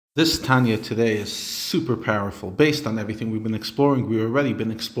This Tanya today is super powerful. Based on everything we've been exploring, we've already been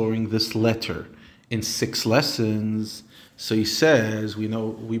exploring this letter in 6 lessons. So he says,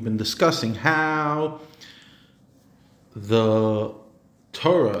 we've been discussing how the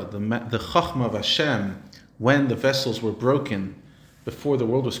Torah, the Chachma of Hashem, when the vessels were broken, before the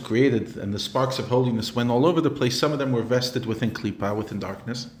world was created, and the sparks of holiness went all over the place. Some of them were vested within Klippa, within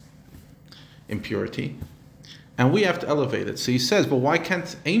darkness, impurity. And we have to elevate it. So he says, but why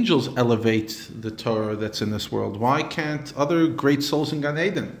can't angels elevate the Torah that's in this world? Why can't other great souls in Gan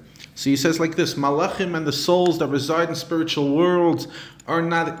Eden? So he says like this, Malachim and the souls that reside in spiritual worlds are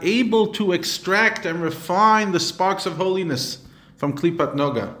not able to extract and refine the sparks of holiness from Klippat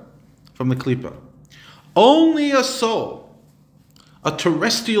Noga, from the Klippa. Only a soul, a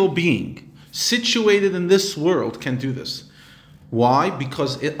terrestrial being, situated in this world can do this. Why?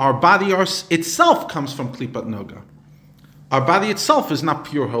 Because our body itself comes from Klippat Noga. Our body itself is not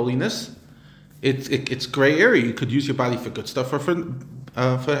pure holiness. It's gray area. You could use your body for good stuff or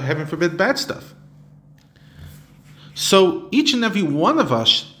for heaven forbid, bad stuff. So each and every one of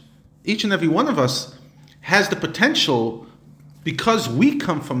us has the potential, because we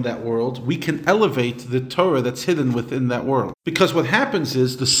come from that world, we can elevate the Torah that's hidden within that world. Because what happens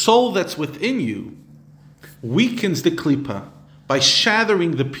is the soul that's within you weakens the Klippa by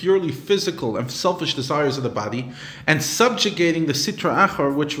shattering the purely physical and selfish desires of the body and subjugating the Sitra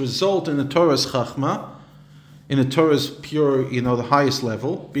Achar, which result in the Torah's Chachma, in the Torah's pure, the highest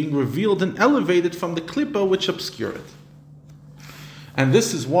level, being revealed and elevated from the Klippa which obscure it. And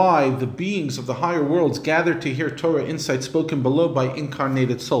this is why the beings of the higher worlds gather to hear Torah insight spoken below by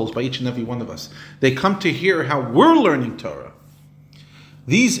incarnated souls, by each and every one of us. They come to hear how we're learning Torah.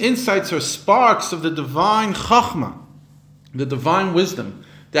 These insights are sparks of the divine Chachma, the divine wisdom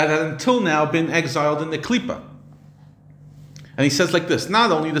that had until now been exiled in the Klippa. And he says like this,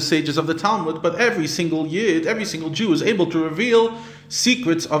 not only the sages of the Talmud, but every single Yid, every single Jew is able to reveal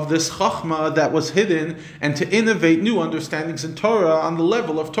secrets of this Chachma that was hidden and to innovate new understandings in Torah on the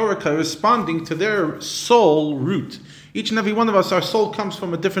level of Torah corresponding to their soul root. Each and every one of us, our soul comes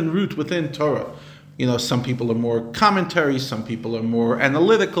from a different root within Torah. Some people are more commentary, some people are more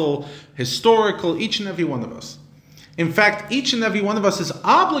analytical, historical, each and every one of us. In fact, each and every one of us is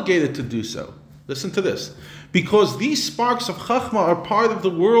obligated to do so. Listen to this. Because these sparks of Chachma are part of the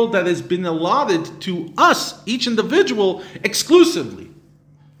world that has been allotted to us, each individual, exclusively.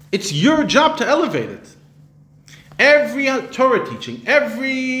 It's your job to elevate it. Every Torah teaching,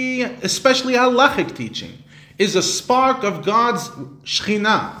 especially halachic teaching, is a spark of God's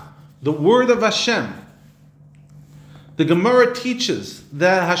Shekhinah, the word of Hashem. The Gemara teaches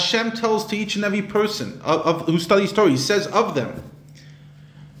that Hashem tells to each and every person who studies Torah, he says of them,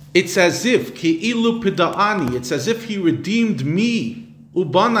 it's as if, Ki'ilu Pida'ani, it's as if he redeemed me,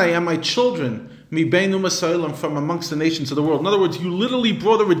 Ubanai and my children, Mi Beinu Masailam, from amongst the nations of the world. In other words, you literally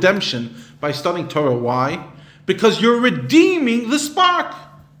brought a redemption by studying Torah. Why? Because you're redeeming the spark.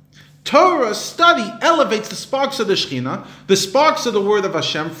 Torah study elevates the sparks of the Shekhinah, the sparks of the word of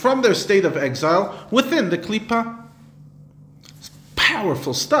Hashem, from their state of exile within the Klippa.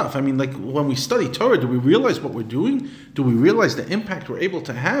 Powerful stuff. When we study Torah, do we realize what we're doing? Do we realize the impact we're able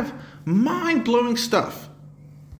to have? Mind-blowing stuff.